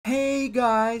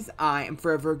guys, I am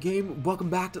ForeverAGame. Welcome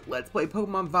back to Let's Play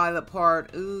Pokemon Violet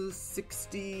part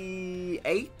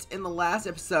 68. In the last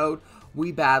episode,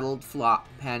 we battled Flop,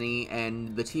 Penny,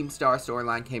 and the Team Star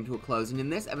storyline came to a close. And in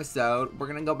this episode, we're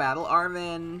gonna go battle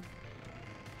Arven.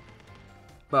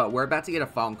 But we're about to get a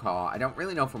phone call. I don't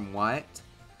really know from what,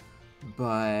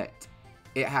 but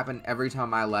it happened every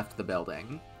time I left the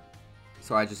building.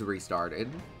 So I just restarted.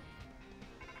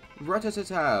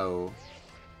 Rotototo.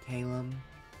 Caleb.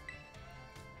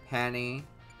 Penny.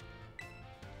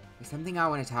 There's something I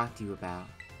want to talk to you about.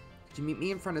 Could you meet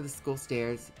me in front of the school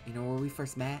stairs? You know where we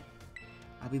first met?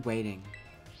 I'll be waiting.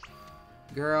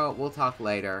 Girl, we'll talk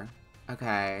later.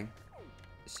 Okay.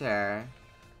 Sure.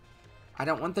 I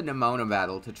don't want the Nemona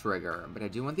battle to trigger, but I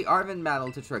do want the Arven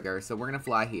battle to trigger, so we're gonna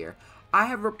fly here. I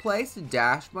have replaced a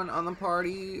dash button on the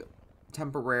party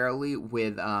temporarily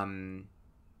with,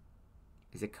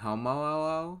 is it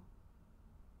Komoo?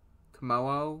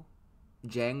 Komoo?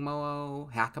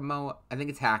 Jangmoo? Hakamoo? I think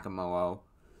it's Hakamoo.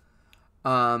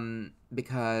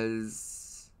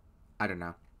 Because, I don't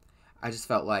know. I just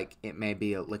felt like it may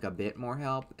be like a bit more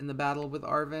help in the battle with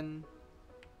Arven.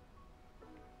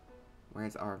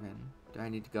 Where's Arven? Do I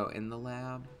need to go in the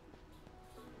lab?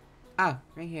 Oh,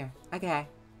 right here. Okay.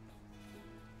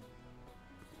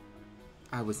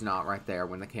 I was not right there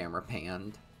when the camera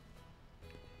panned.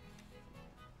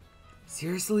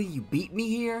 Seriously, you beat me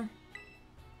here?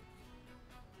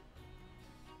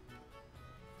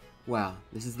 Well,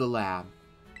 this is the lab.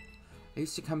 I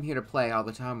used to come here to play all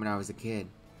the time when I was a kid.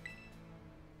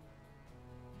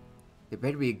 There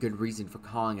better be a good reason for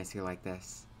calling us here like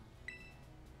this.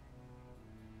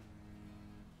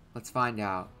 Let's find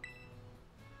out.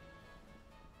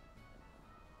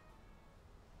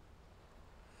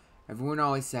 Everyone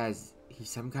always says he's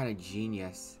some kind of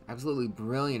genius. Absolutely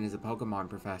brilliant as a Pokemon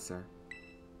professor.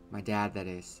 My dad, that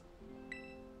is.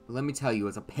 But let me tell you,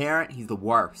 as a parent, he's the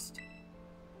worst.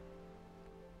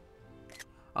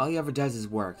 All he ever does is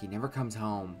work. He never comes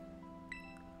home.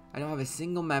 I don't have a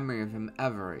single memory of him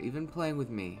ever, even playing with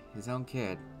me, his own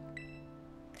kid.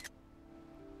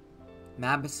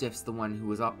 Mastiff's the one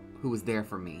who was there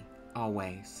for me,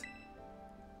 always.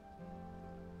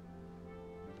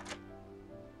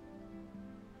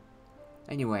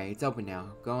 Anyway, it's open now.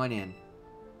 Go on in.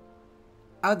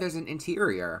 Oh, there's an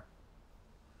interior.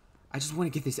 I just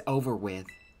want to get this over with.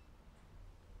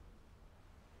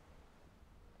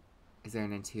 Is there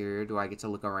an interior? Do I get to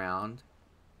look around?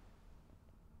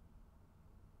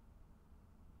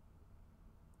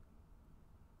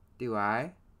 Do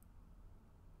I?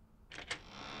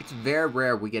 It's very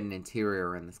rare we get an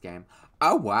interior in this game.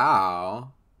 Oh,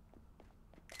 wow.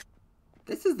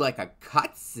 This is like a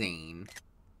cutscene.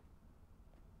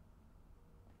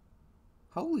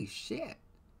 Holy shit.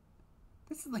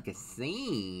 This is like a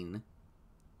scene.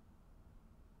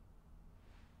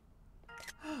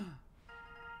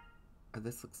 Oh,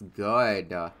 this looks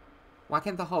good. Why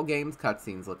can't the whole game's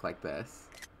cutscenes look like this?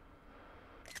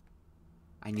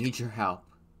 I need your help.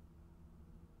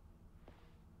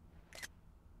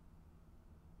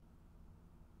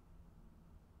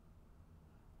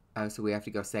 Oh, so we have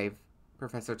to go save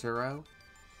Professor Turo?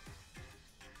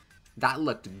 That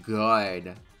looked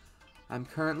good. I'm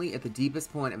currently at the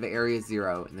deepest point of Area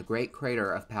 0 in the Great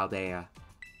Crater of Paldea.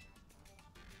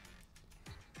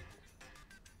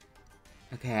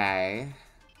 Okay.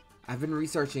 I've been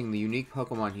researching the unique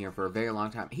Pokemon here for a very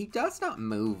long time. He does not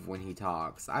move when he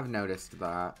talks. I've noticed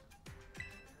that.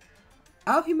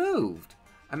 Oh, he moved!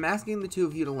 I'm asking the two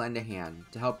of you to lend a hand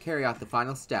to help carry out the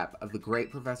final step of the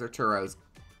Great Professor Turo's...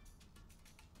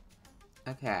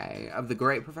 Okay, of the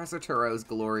Great Professor Turo's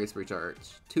glorious research.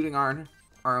 Tooting our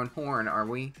own horn, are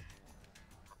we?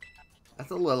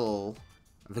 That's a little...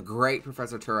 The Great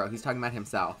Professor Turo, he's talking about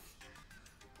himself.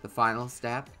 The final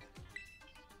step?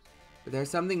 But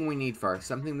there's something we need first,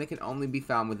 something that can only be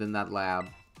found within that lab.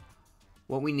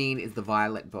 What we need is the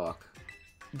Violet book.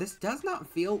 This does not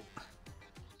feel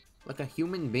like a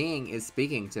human being is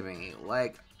speaking to me.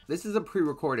 Like, this is a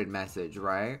pre-recorded message,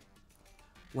 right?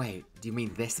 Wait, do you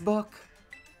mean this book?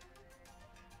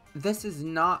 This is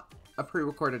not a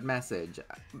pre-recorded message.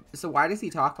 So why does he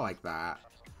talk like that?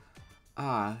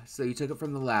 Ah, so you took it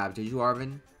from the lab, did you,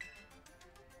 Arven?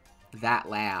 That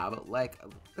lab. Like,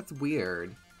 that's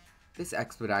weird. This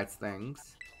expedites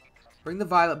things. Bring the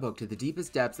Violet book to the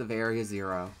deepest depths of Area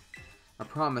 0. I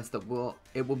promise that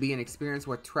it will be an experience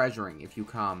worth treasuring if you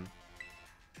come.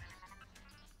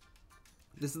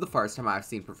 This is the first time I've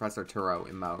seen Professor Turo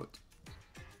emote.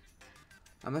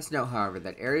 I must note, however,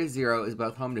 that Area 0 is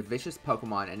both home to vicious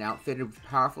Pokemon and outfitted with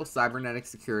powerful cybernetic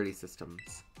security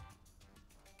systems.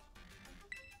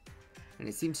 and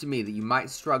it seems to me that you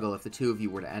might struggle if the two of you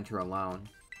were to enter alone.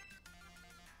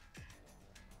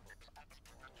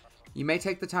 You may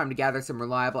take the time to gather some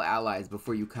reliable allies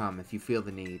before you come if you feel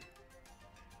the need.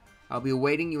 I'll be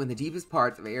awaiting you in the deepest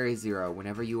parts of Area Zero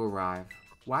whenever you arrive.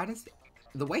 Why does...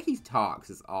 The way he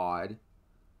talks is odd.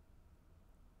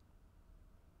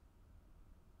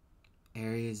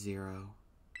 Area Zero.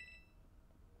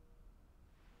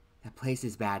 That place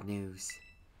is bad news.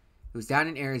 It was down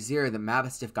in Area Zero that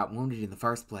Mabastiff got wounded in the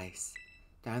first place.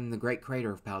 Down in the great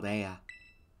crater of Paldea.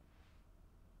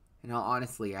 In all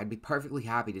honesty, I'd be perfectly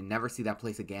happy to never see that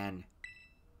place again.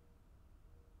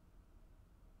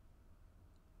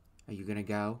 Are you gonna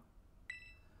go?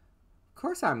 Of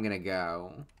course I'm gonna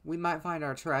go. We might find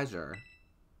our treasure.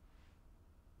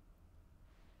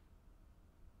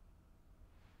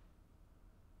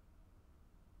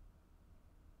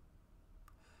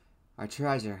 Our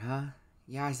treasure, huh?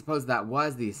 Yeah, I suppose that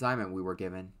was the assignment we were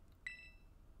given.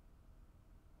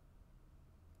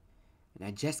 And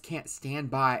I just can't stand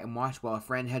by and watch while a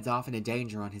friend heads off into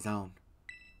danger on his own.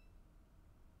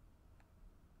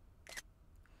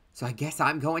 So I guess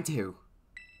I'm going too.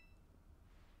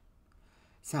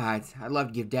 Besides, I'd love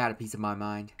to give Dad a piece of my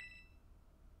mind.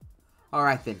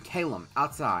 Alright then, Calum,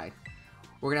 outside.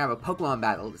 We're gonna have a Pokemon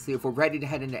battle to see if we're ready to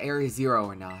head into Area Zero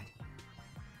or not.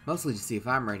 Mostly to see if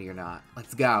I'm ready or not.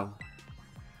 Let's go.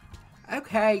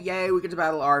 Okay, yay, we get to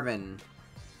battle Arven.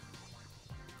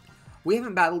 We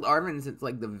haven't battled Arven since,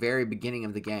 like, the very beginning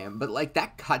of the game. But, like,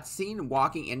 that cutscene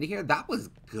walking into here, that was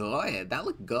good. That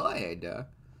looked good.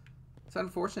 It's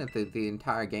unfortunate that the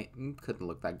entire game couldn't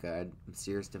look that good.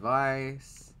 Mysterious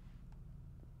device.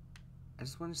 I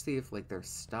just want to see if, like, there's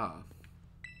stuff.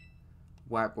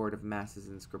 Whiteboard of masses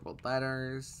and scribbled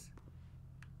letters.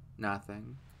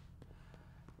 Nothing.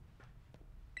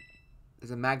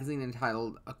 There's a magazine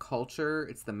entitled A Culture.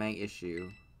 It's the May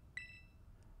issue.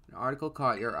 An article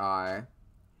caught your eye.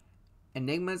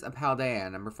 Enigmas of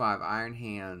Paldea, number 5, Iron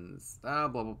Hands. Blah,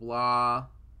 blah, blah.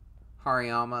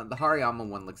 Hariyama. The Hariyama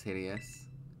one looks hideous.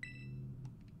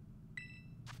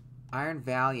 Iron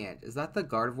Valiant. Is that the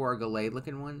Gardevoir Gallade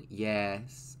looking one?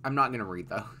 Yes. I'm not going to read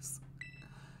those.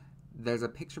 There's a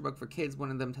picture book for kids. One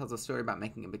of them tells a story about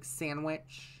making a big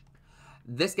sandwich.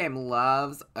 This game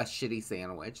loves a shitty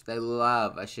sandwich. They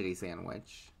love a shitty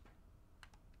sandwich.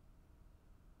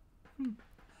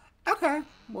 Okay,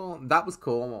 well, that was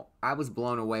cool. I was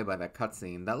blown away by that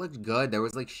cutscene. That looked good. There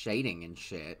was, like, shading and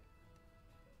shit.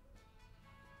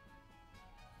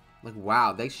 Like,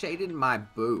 wow, they shaded my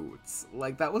boots.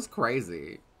 Like, that was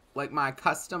crazy. Like, my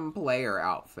custom player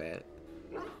outfit.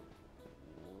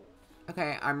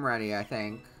 Okay, I'm ready, I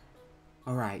think.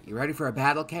 Alright, you ready for a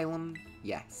battle, Calum?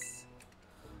 Yes.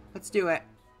 Let's do it.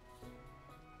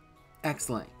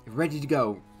 Excellent. You're ready to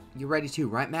go. You're ready too,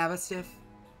 right, Mabastiff?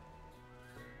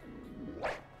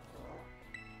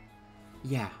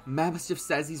 Yeah, Mabastiff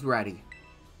says he's ready.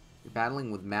 You're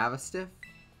battling with Mabastiff?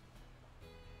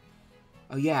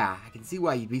 Oh yeah, I can see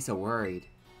why you'd be so worried.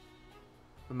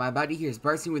 But my buddy here is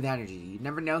bursting with energy. You'd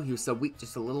never know he was so weak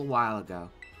just a little while ago.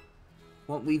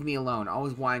 Won't leave me alone,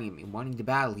 always whining at me, wanting to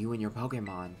battle you and your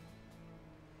Pokemon.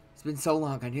 It's been so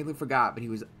long, I nearly forgot, but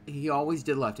he always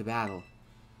did love to battle.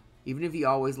 Even if he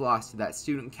always lost to that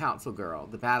student council girl,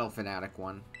 the battle fanatic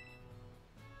one.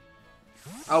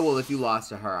 Oh, well, if you lost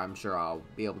to her, I'm sure I'll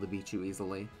be able to beat you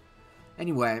easily.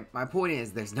 Anyway, my point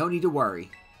is, there's no need to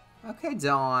worry. Okay,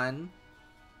 Dawn.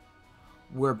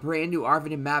 We're brand new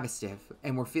Arven and Mabastiff,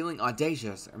 and we're feeling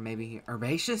audacious, or maybe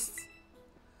herbaceous?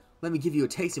 Let me give you a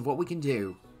taste of what we can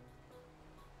do.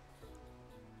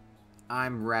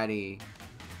 I'm ready.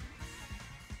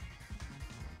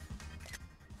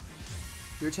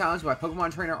 You're challenged by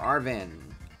Pokemon trainer Arven.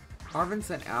 Arven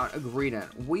sent out a greeting.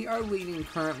 We are leading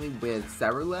currently with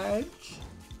Cerulege.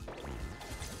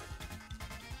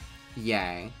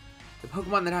 Yay. The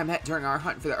Pokemon that I met during our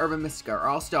hunt for the Urban Mystica are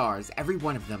all stars, every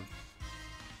one of them.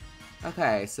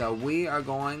 Okay, so we are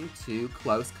going to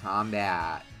close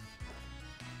combat.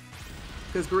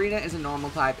 Because Garena is a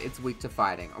normal type, it's weak to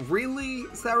fighting. Really,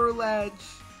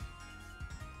 Cerulege?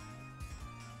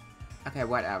 Okay,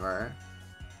 whatever.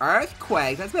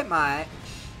 Earthquake, that's a bit much.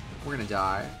 We're gonna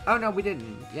die. Oh no, we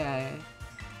didn't. Yay.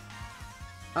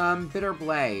 Bitter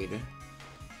Blade.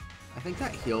 I think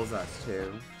that heals us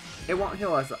too. It won't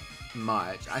heal us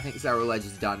much. I think Cerulege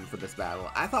is done for this battle.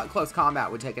 I thought close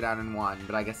combat would take it out in one,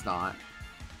 but I guess not.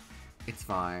 It's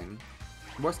fine.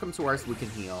 Worst comes to worst, we can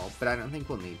heal, but I don't think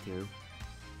we'll need to.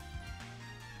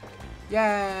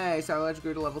 Yay! Cerulege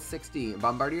grew to level 60.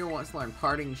 Bombardier wants to learn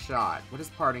Parting Shot. What is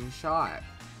Parting Shot?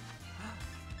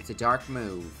 It's a dark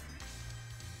move.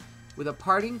 With a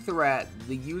parting threat,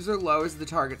 the user lowers the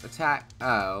target's attack.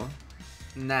 Oh.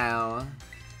 No.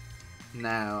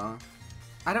 No.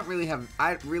 I really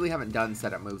haven't done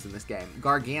setup moves in this game.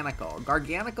 Garganical.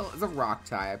 Garganical is a rock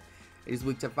type. It is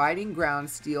weak to fighting, ground,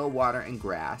 steel, water, and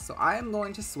grass. So I am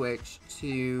going to switch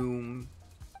to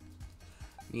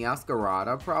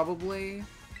Scarlet, probably.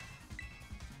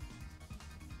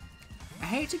 I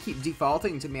hate to keep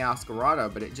defaulting to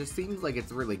Scarlet, but it just seems like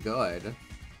it's really good.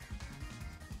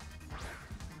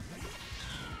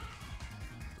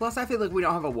 Plus, I feel like we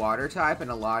don't have a water type, and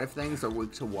a lot of things are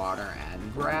weak to water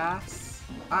and grass,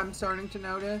 I'm starting to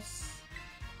notice.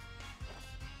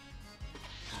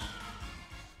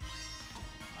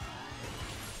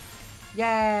 Yay!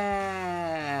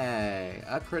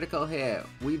 A critical hit.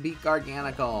 We beat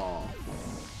Garganical.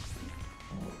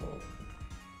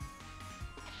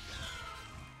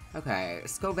 Okay,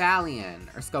 Scovalian,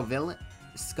 or Scovillian?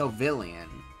 Scovillian?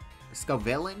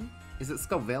 Is it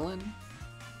Scovillian?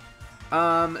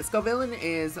 Scovillian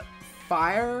is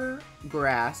fire,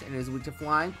 grass, and is weak to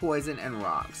flying, poison, and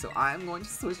rock. So I'm going to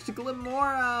switch to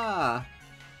Glamora!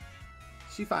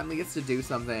 She finally gets to do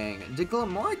something. Did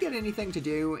Glamora get anything to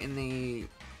do in the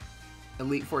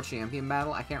Elite Four Champion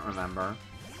battle? I can't remember.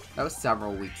 That was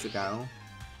several weeks ago.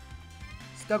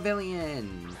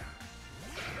 Scovillian!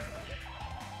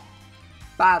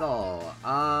 Battle!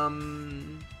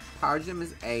 Power Gem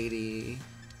is 80.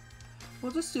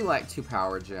 We'll just do like 2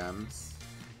 Power Gems.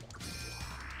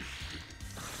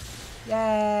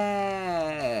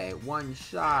 Yay! 1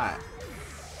 shot.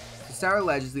 Sour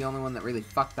Ledge is the only one that really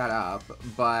fucked that up,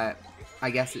 but I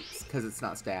guess it's because it's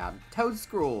not stabbed.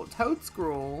 Toadscruel.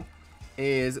 Toadscruel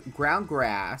is ground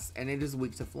grass, and it is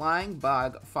weak to flying,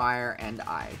 bug, fire, and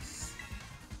ice.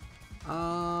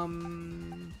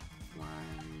 Flying,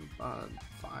 bug,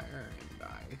 fire, and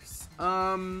ice.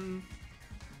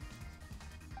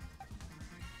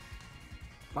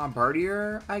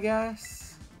 Bombardier, I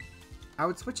guess? I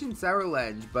would switch in Sour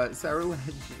Ledge, but Sour Ledge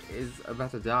is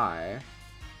about to die.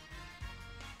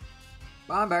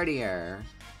 Bombardier.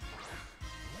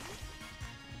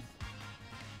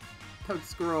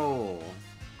 Toadscruel.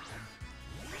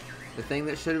 The thing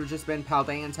that should have just been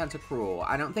Paldea and Tentacruel.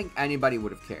 I don't think anybody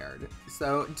would have cared.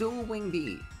 So, Dual Wing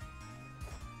Beat.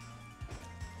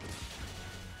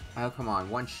 Oh, come on.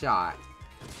 1 shot.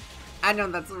 I know,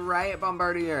 that's right,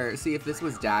 Bombardier. See, if this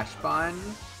was Dash Bun,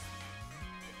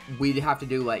 we'd have to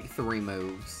do, like, 3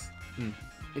 moves.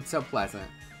 It's so pleasant.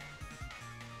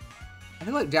 I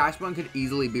feel like Dash Bun could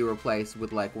easily be replaced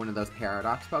with, like, one of those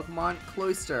Paradox Pokemon.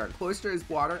 Cloyster. Cloyster is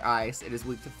water, ice. It is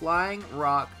weak to flying,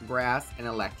 rock, grass, and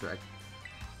electric.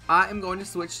 I am going to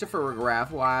switch to Ferrograph,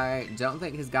 who I don't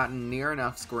think has gotten near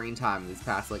enough screen time these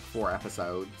past, like, 4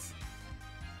 episodes.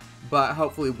 But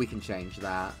hopefully we can change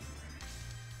that.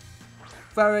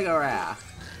 Ferrograph.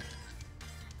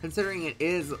 Considering it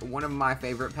is one of my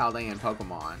favorite Paldean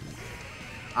Pokemon,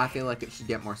 I feel like it should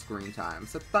get more screen time.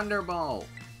 So Thunderbolt.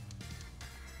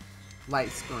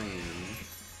 Light Screen.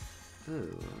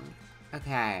 Ooh.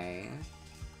 Okay.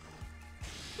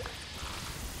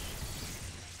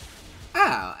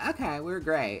 Oh, okay, we're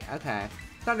great. Okay.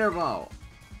 Thunderbolt.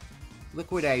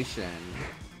 Liquidation.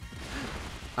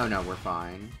 Oh no, we're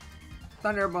fine.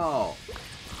 Thunderbolt.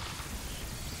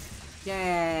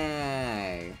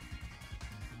 Yay!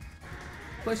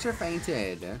 Pusher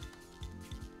fainted. I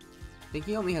think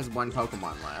he only has 1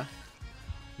 Pokemon left.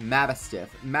 Mabastiff.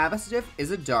 Mabastiff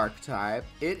is a dark type.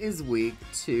 It is weak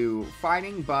to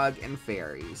fighting, bug, and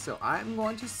fairy. So I'm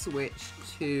going to switch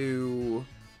to...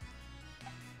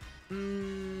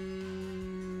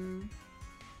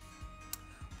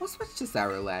 we'll switch to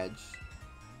Sour Ledge.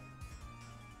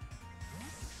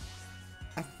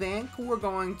 I think we're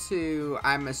going to...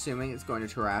 I'm assuming it's going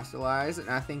to Terrastalize, and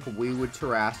I think we would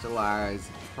Terrastalize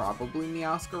probably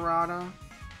Meowscarada.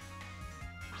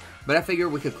 But I figure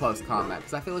we could close combat,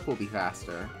 because I feel like we'll be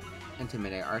faster.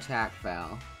 Intimidate. Our attack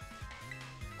fell.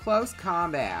 Close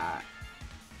combat.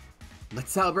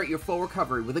 Let's celebrate your full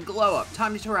recovery with a glow-up.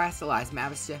 Time to Terrastalize,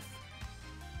 Mabastiff.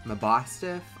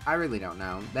 Mabastiff? I really don't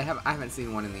know. I haven't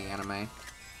seen one in the anime.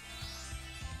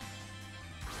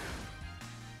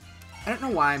 I don't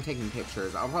know why I'm taking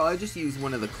pictures. I'll probably just use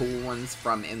one of the cool ones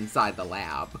from inside the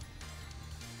lab.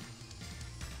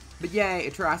 But yay,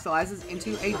 it Terrastalizes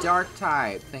into a dark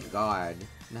type. Thank God.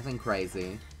 Nothing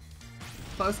crazy.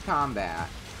 Close combat.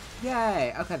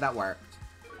 Yay! Okay, that worked.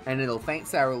 And it'll faint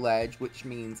Sour Ledge, which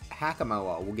means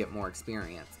Hakamoa will get more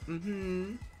experience.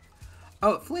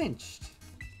 Oh, it flinched.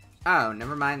 Oh,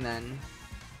 never mind then.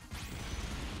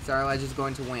 Sour Ledge is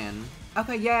going to win.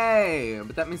 Okay, yay!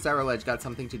 But that means Sour Ledge got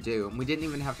something to do, and we didn't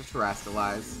even have to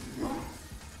Terrastalize.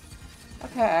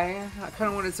 Okay, I kind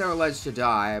of wanted Sarah Ledge to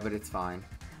die, but it's fine.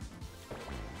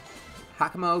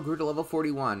 Hakamo grew to level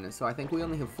 41, so I think we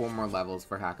only have 4 more levels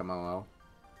for Hakamo.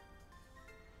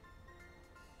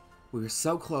 We were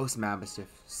so close, Mabistiff.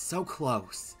 So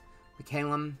close.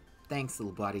 Michaelum, thanks,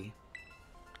 little buddy.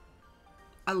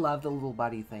 I love the little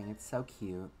buddy thing. It's so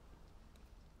cute.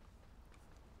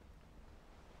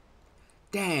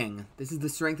 Dang, this is the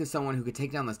strength of someone who could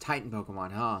take down those Titan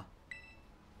Pokemon, huh?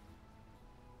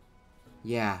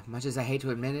 Yeah, much as I hate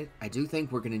to admit it, I do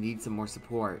think we're gonna need some more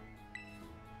support.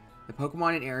 The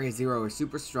Pokemon in Area 0 are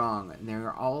super strong, and there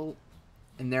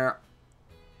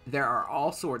are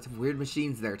all sorts of weird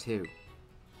machines there too.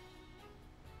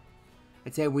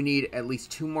 I'd say we need at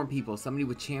least 2 more people, somebody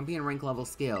with champion rank level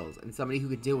skills, and somebody who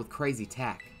could deal with crazy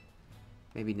tech.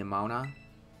 Maybe Nimona?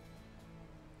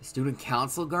 The student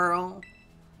council girl?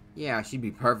 Yeah, she'd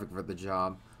be perfect for the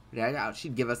job. But I doubt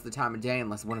she'd give us the time of day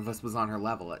unless one of us was on her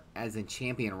level, as in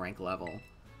champion rank level.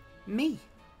 Me!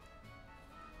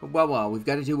 But well, we've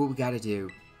got to do what we got to do.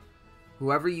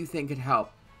 Whoever you think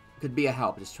could be a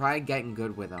help, just try getting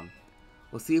good with them.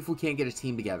 We'll see if we can't get a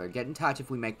team together. Get in touch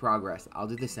if we make progress. I'll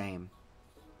do the same.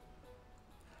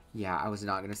 Yeah, I was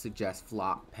not going to suggest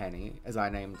Flop Penny, as I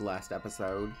named last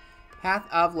episode. Path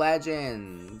of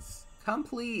Legends!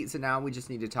 Complete! So now we just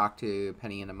need to talk to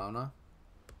Penny and Nimona.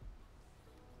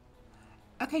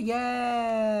 Okay,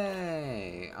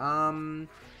 yay! I'm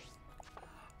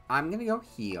gonna go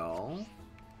heal.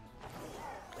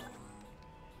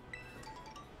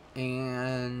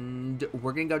 And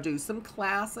we're gonna go do some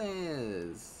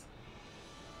classes.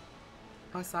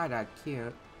 Oh, side-eye,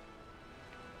 cute.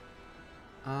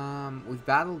 We've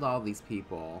battled all these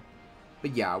people.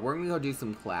 But yeah, we're gonna go do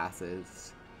some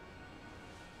classes.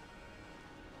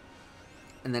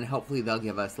 And then hopefully they'll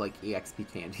give us, like,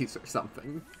 EXP candies or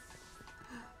something.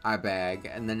 I beg.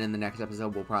 And then in the next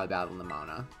episode, we'll probably battle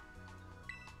Nimona.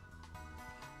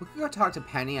 We could go talk to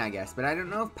Penny, I guess. But I don't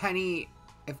know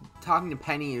if talking to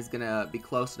Penny is gonna be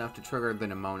close enough to trigger the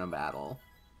Nimona battle.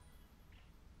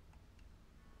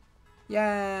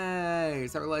 Yay!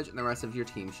 Sarlage and the rest of your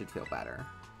team should feel better.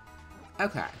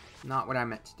 Okay. Not what I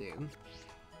meant to do.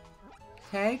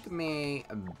 Take me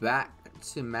back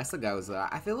to Mesagoza.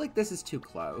 I feel like this is too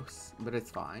close, but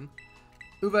it's fine.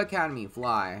 Uva Academy,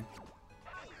 fly.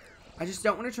 I just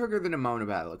don't want to trigger the Nimona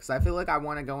battle, because I feel like I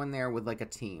want to go in there with, like, a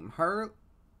team. Her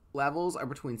levels are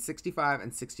between 65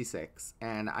 and 66,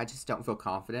 and I just don't feel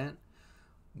confident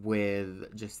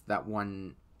with just that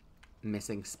one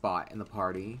missing spot in the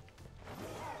party.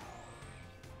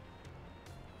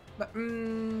 But,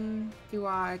 do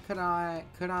I? Could I?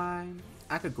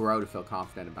 I could grow to feel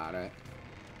confident about it.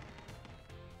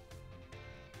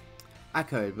 I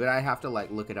could, but I have to,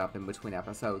 like, look it up in between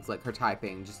episodes, like, her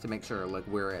typing, just to make sure, like,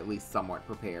 we're at least somewhat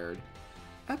prepared.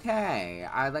 Okay,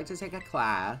 I'd like to take a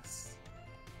class.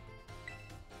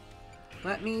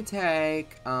 Let me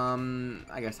take,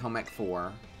 I guess Home Ec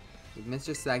 4. With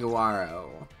Mr.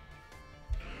 Saguaro.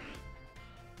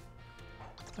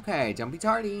 Okay, don't be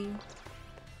tardy.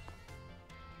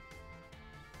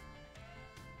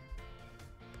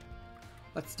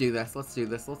 Let's do this, let's do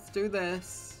this, let's do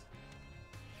this.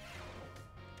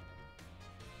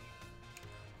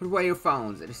 Put away your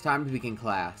phones. It is time to begin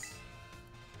class.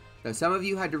 Though some of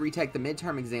you had to retake the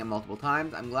midterm exam multiple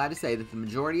times, I'm glad to say that the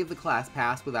majority of the class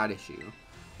passed without issue.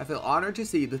 I feel honored to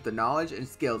see that the knowledge and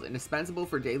skills indispensable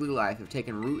for daily life have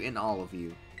taken root in all of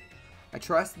you. I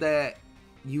trust that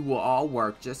you will all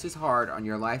work just as hard on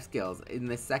your life skills in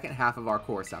the second half of our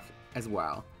course as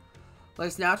well. Let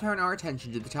us now turn our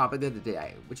attention to the topic of the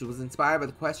day, which was inspired by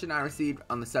the question I received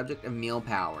on the subject of meal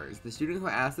powers. The student who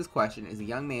asked this question is a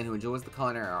young man who enjoys the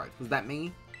culinary arts. Was that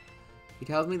me? He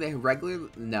tells me that he regularly...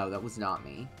 No, that was not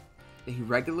me. That he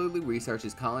regularly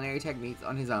researches culinary techniques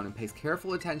on his own and pays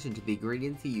careful attention to the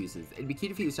ingredients he uses. It'd be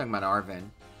cute if he was talking about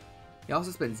Arven. He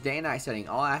also spends day and night studying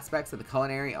all aspects of the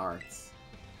culinary arts.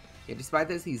 Yet despite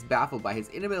this, he's baffled by his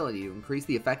inability to increase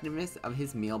the effectiveness of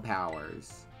his meal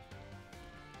powers.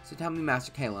 So tell me,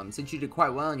 Master Calum, since you did quite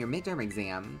well in your midterm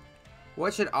exam,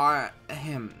 what should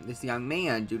this young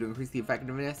man do to increase the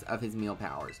effectiveness of his meal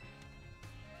powers?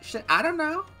 I don't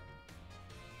know.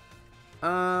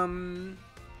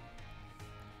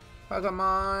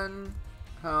 Pokemon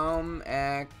Home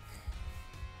Ec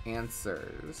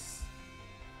answers.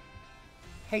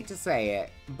 Hate to say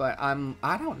it, but I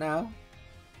don't know.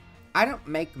 I don't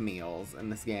make meals in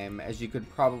this game, as you could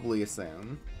probably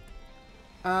assume.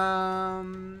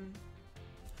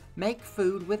 Make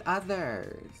food with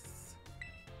others.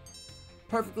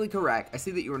 Perfectly correct. I see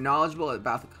that you are knowledgeable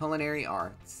about the culinary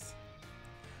arts.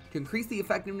 To increase the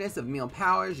effectiveness of meal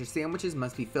powers, your sandwiches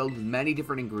must be filled with many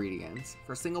different ingredients.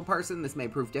 For a single person, this may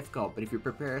prove difficult, but if you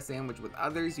prepare a sandwich with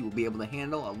others, you will be able to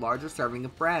handle a larger serving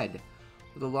of bread.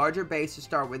 With a larger base to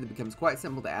start with, it becomes quite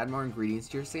simple to add more ingredients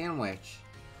to your sandwich,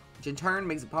 which in turn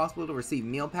makes it possible to receive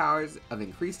meal powers of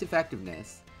increased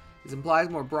effectiveness. This implies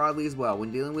more broadly as well,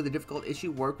 when dealing with a difficult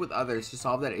issue, work with others to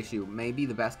solve that issue may be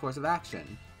the best course of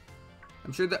action.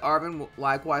 I'm sure that Arven will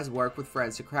likewise work with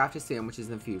friends to craft his sandwiches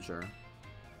in the future.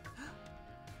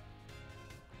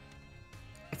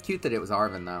 It's cute that it was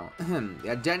Arven, though. The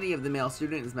identity of the male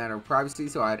student is a matter of privacy,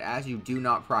 so I'd ask you do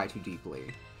not pry too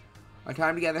deeply. Our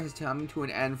time together has come to an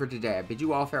end for today. I bid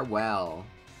you all farewell.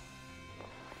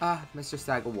 Ah, Mr.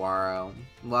 Saguaro.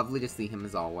 Lovely to see him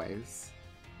as always.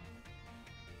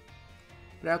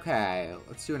 But okay,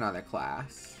 let's do another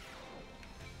class.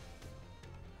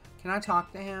 Can I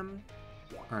talk to him?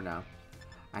 Or no?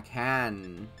 I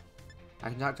can. I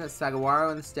can talk to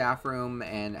Saguaro in the staff room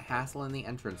and Hassel in the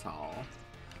entrance hall.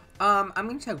 I'm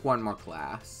gonna take one more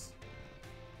class.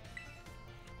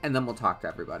 And then we'll talk to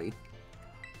everybody.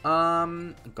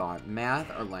 God,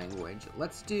 math or language?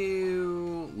 Let's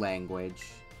do language.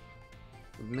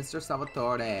 With Mr.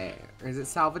 Salvatore. Or is it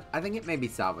Salvatore? I think it may be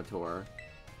Salvatore.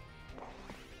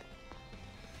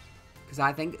 Because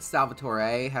I think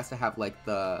Salvatore has to have, like,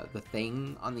 the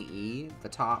thing on the E, the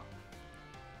top.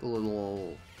 The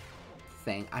little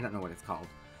thing. I don't know what it's called.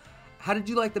 How did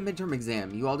you like the midterm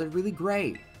exam? You all did really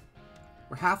great.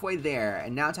 We're halfway there,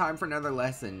 and now time for another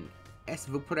lesson. Est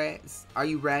vous prêts? Are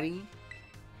you ready?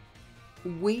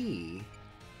 Oui.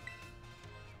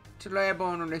 Très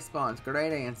bon response.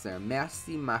 Great answer.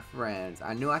 Merci, my friends.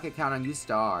 I knew I could count on you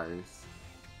stars.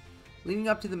 Leading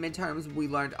up to the midterms, we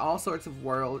learned all sorts of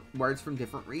words from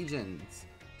different regions.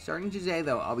 Starting today,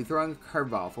 though, I'll be throwing a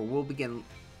curveball, for we'll begin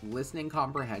listening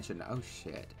comprehension. Oh,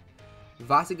 shit.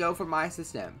 Vas-y go for my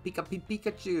assistant.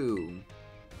 Pikachu.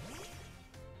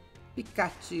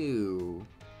 Pikachu.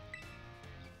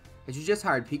 As you just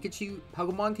heard, Pikachu,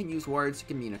 Pokemon can use words to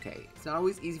communicate. It's not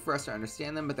always easy for us to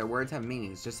understand them, but their words have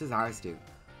meanings, just as ours do.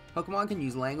 Pokemon can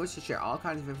use language to share all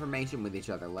kinds of information with each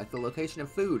other, like the location of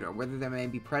food or whether there may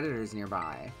be predators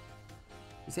nearby.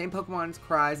 The same Pokemon's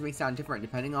cries may sound different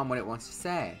depending on what it wants to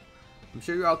say. I'm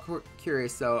sure you're all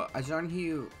curious, so I joined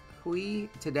you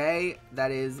today,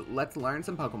 that is, let's learn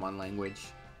some Pokemon language.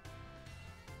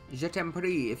 Je t'en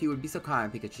prie, if you would be so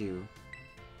kind, Pikachu.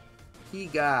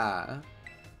 Higa.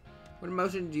 What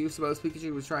emotion do you suppose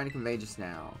Pikachu was trying to convey just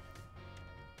now?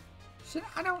 Shit,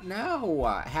 I don't know.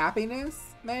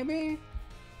 Happiness, maybe?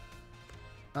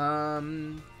 Language.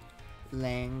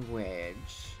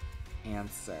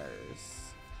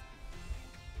 Answers.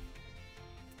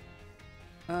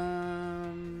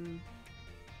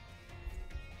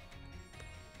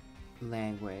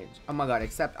 Language. Oh my god,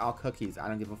 accept all cookies. I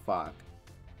don't give a fuck.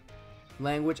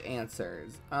 Language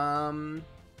answers.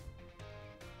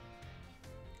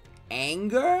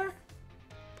 Anger?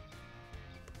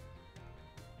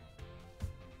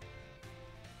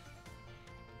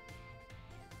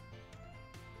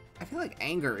 I feel like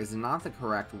anger is not the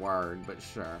correct word, but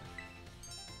sure.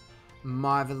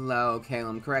 Marvelo,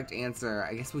 Calum, correct answer.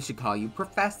 I guess we should call you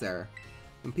Professor.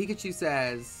 When Pikachu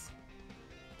says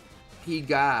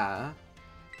Piga,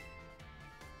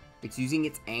 it's using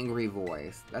its angry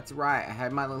voice. That's right, I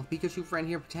had my little Pikachu friend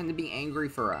here pretend to be angry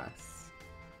for us.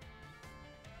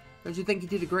 Don't you think you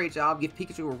did a great job? Give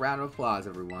Pikachu a round of applause,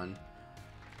 everyone.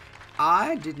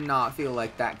 I did not feel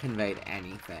like that conveyed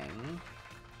anything.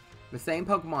 The same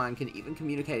Pokemon can even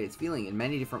communicate its feeling in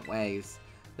many different ways.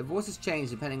 Their voices change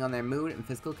depending on their mood and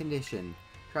physical condition.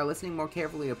 Try listening more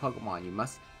carefully to Pokemon. You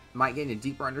might gain a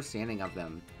deeper understanding of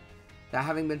them. That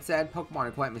having been said, Pokemon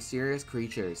are quite mysterious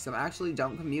creatures. Some actually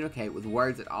don't communicate with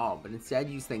words at all, but instead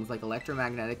use things like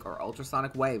electromagnetic or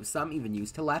ultrasonic waves. Some even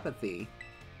use telepathy.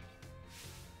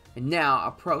 And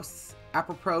now,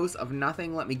 apropos of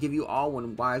nothing, let me give you all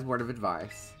one wise word of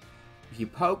advice. If you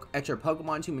poke at your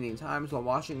Pokemon too many times while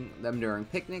watching them during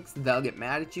picnics, they'll get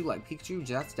mad at you like Pikachu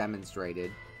just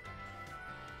demonstrated.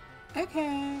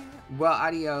 Okay. Well,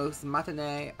 adios,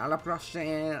 matinee, à la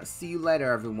prochaine. See you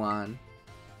later, everyone.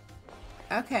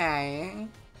 Okay.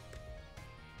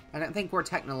 I don't think we're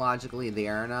technologically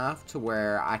there enough to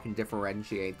where I can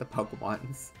differentiate the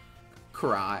Pokemon's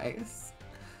cries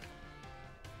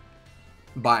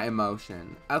by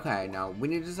emotion. Okay, no, we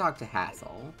need to talk to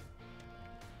Hassel.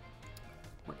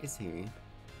 Where is he?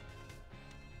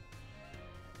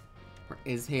 Where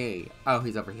is he? Oh,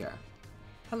 he's over here.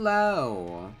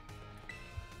 Hello.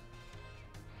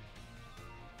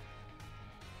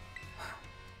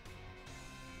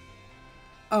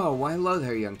 Oh, well, hello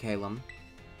there, young Calum.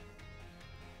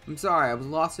 I'm sorry, I was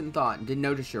lost in thought and didn't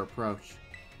notice your approach.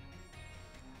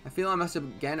 I feel I must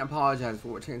again apologize for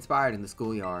what transpired in the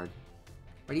schoolyard.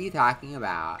 What are you talking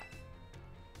about?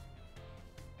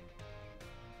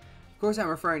 Of course I'm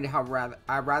referring to how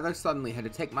I rather suddenly had to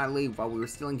take my leave while we were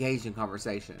still engaged in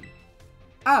conversation.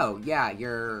 Oh, yeah,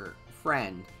 your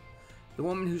friend. The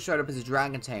woman who showed up as a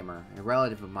dragon tamer, a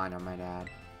relative of mine, I might add.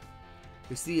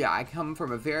 You see, I come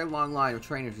from a very long line of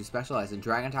trainers who specialize in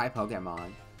dragon-type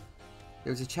Pokemon.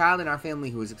 There was a child in our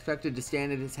family who was expected to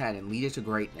stand at his head and lead it to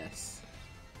greatness.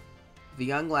 The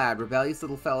young lad, rebellious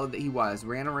little fellow that he was,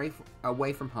 ran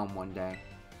away from home one day.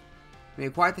 He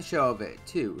made quite the show of it,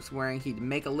 too, swearing he'd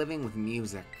make a living with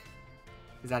music.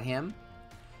 Is that him?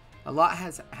 A lot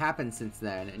has happened since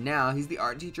then, and now he's the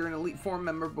art teacher and Elite Four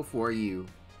member before you.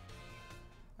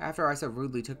 After I so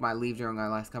rudely took my leave during our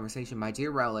last conversation, my dear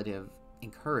relative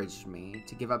encouraged me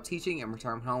to give up teaching and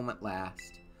return home at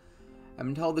last. I've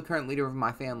been told the current leader of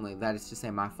my family, that is to say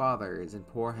my father, is in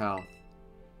poor health.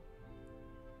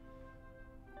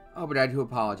 Oh, but I do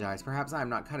apologize. Perhaps I am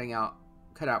not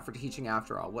cut out for teaching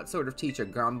after all. What sort of teacher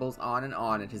grumbles on and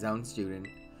on at his own student?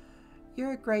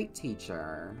 You're a great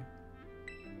teacher.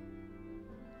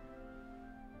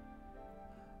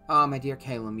 Oh, my dear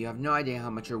Caleb, you have no idea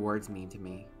how much your words mean to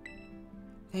me.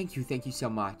 Thank you so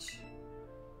much.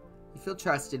 You feel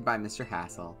trusted by Mr.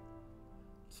 Hassel.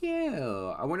 Cute.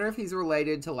 I wonder if he's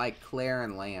related to, like, Claire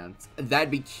and Lance. That'd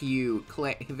be cute.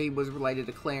 If he was related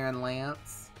to Claire and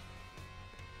Lance.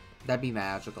 That'd be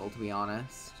magical, to be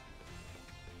honest.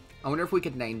 I wonder if we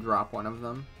could name drop one of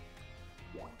them.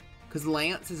 Because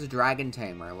Lance is a dragon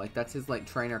tamer. Like, that's his, like,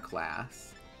 trainer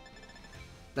class.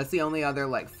 That's the only other,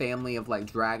 like, family of,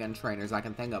 like, dragon trainers I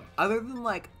can think of. Other than,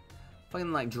 like,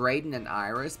 fucking, like, Drayden and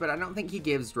Iris. But I don't think he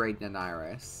gives Drayden and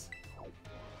Iris.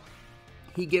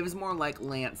 He gives more, like,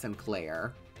 Lance and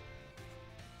Claire.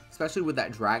 Especially with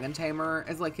that dragon tamer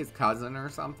as, like, his cousin or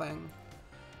something.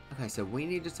 Okay, so we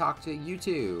need to talk to you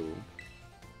two.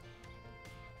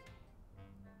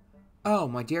 Oh,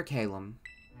 my dear Caleb.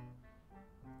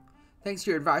 Thanks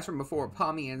to your advice from before,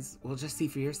 Palmians will just see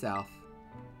for yourself.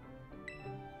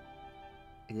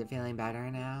 Is it feeling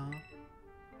better now?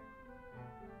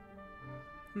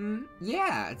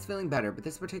 Yeah, it's feeling better, but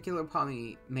this particular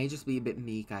Palmy may just be a bit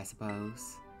meek, I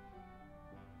suppose.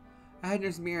 I had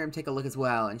Nurse Miriam take a look as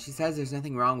well, and she says there's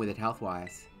nothing wrong with it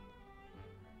health-wise.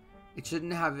 It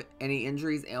shouldn't have any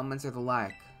injuries, ailments, or the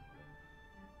like.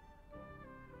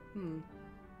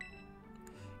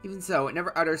 Even so, it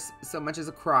never utters so much as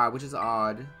a cry, which is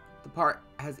odd. The part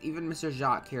has even Mr.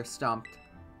 Jacques here stumped.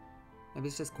 Maybe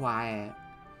it's just quiet.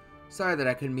 Sorry that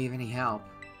I couldn't be of any help.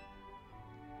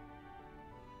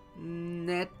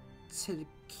 Ne te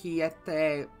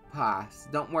quiete pas.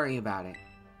 Don't worry about it.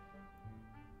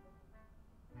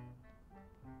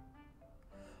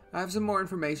 I have some more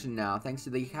information now, thanks to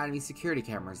the Academy's security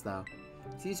cameras, though.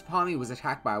 It seems Palmy was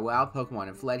attacked by a wild Pokemon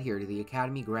and fled here to the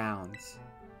Academy grounds.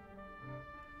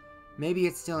 Maybe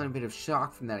it's still in a bit of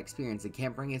shock from that experience and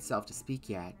can't bring itself to speak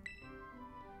yet.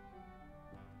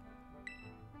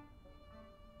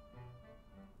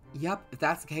 Yup, if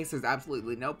that's the case, there's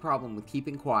absolutely no problem with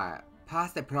keeping quiet.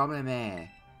 Pas de problème.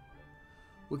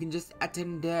 We can just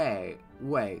attendre.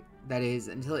 Wait, that is,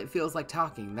 until it feels like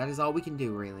talking. That is all we can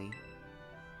do, really.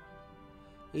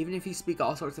 Even if you speak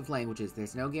all sorts of languages,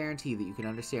 there's no guarantee that you can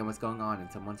understand what's going on in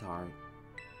someone's heart.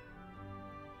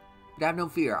 But have no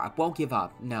fear, I won't give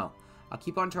up. No, I'll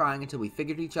keep on trying until we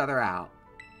figured each other out.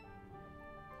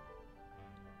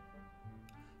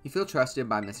 You feel trusted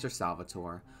by Mr.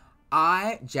 Salvatore.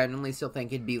 I genuinely still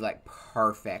think it'd be, like,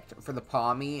 perfect for the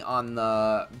Palmy on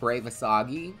the Brave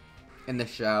Asagi in the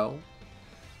show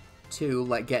to,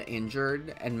 like, get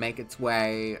injured and make its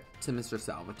way to Mr.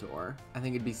 Salvatore. I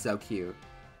think it'd be so cute.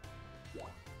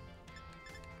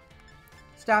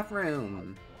 Staff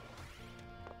room.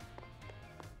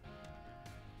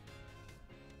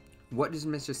 What does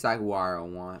Mr. Saguaro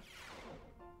want?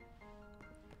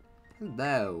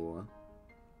 Hello.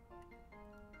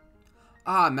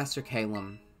 Ah, Master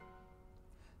Caleb.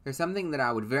 There's something that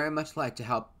I would very much like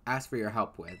to ask for your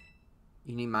help with.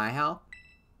 You need my help?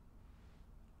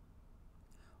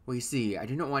 Well, you see, I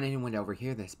do not want anyone to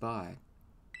overhear this, but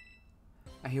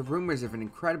I hear rumors of an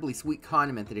incredibly sweet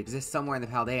condiment that exists somewhere in the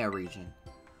Paldea region.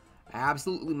 I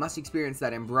absolutely must experience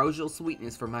that ambrosial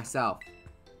sweetness for myself.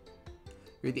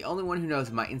 You're the only one who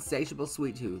knows my insatiable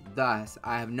sweet tooth, thus,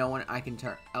 I have no one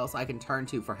else I can turn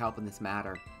to for help in this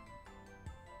matter.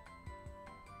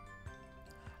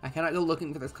 I cannot go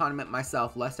looking for this condiment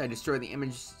myself, lest I destroy the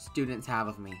image students have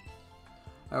of me.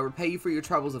 I will repay you for your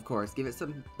troubles, of course. Give it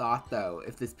some thought, though,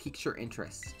 if this piques your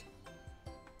interest.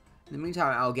 In the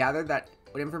meantime, I will gather that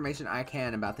what information I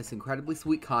can about this incredibly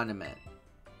sweet condiment.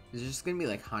 Is it just gonna be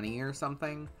like honey or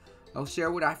something? I'll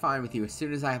share what I find with you as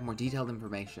soon as I have more detailed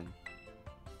information.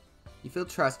 You feel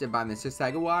trusted by Mr.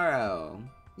 Saguaro.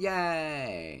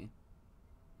 Yay!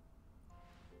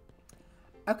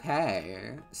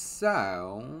 Okay,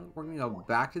 so we're gonna go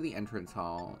back to the entrance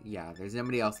hall. Yeah, there's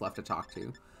nobody else left to talk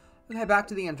to. Okay, back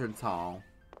to the entrance hall.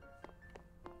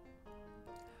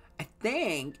 I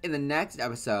think in the next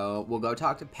episode, we'll go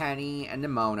talk to Penny and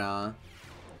Nimona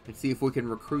and see if we can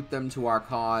recruit them to our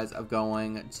cause of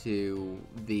going to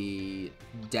the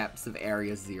depths of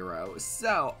Area 0.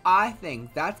 So, I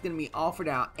think that's gonna be all for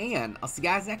now, and I'll see you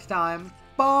guys next time.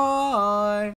 Bye!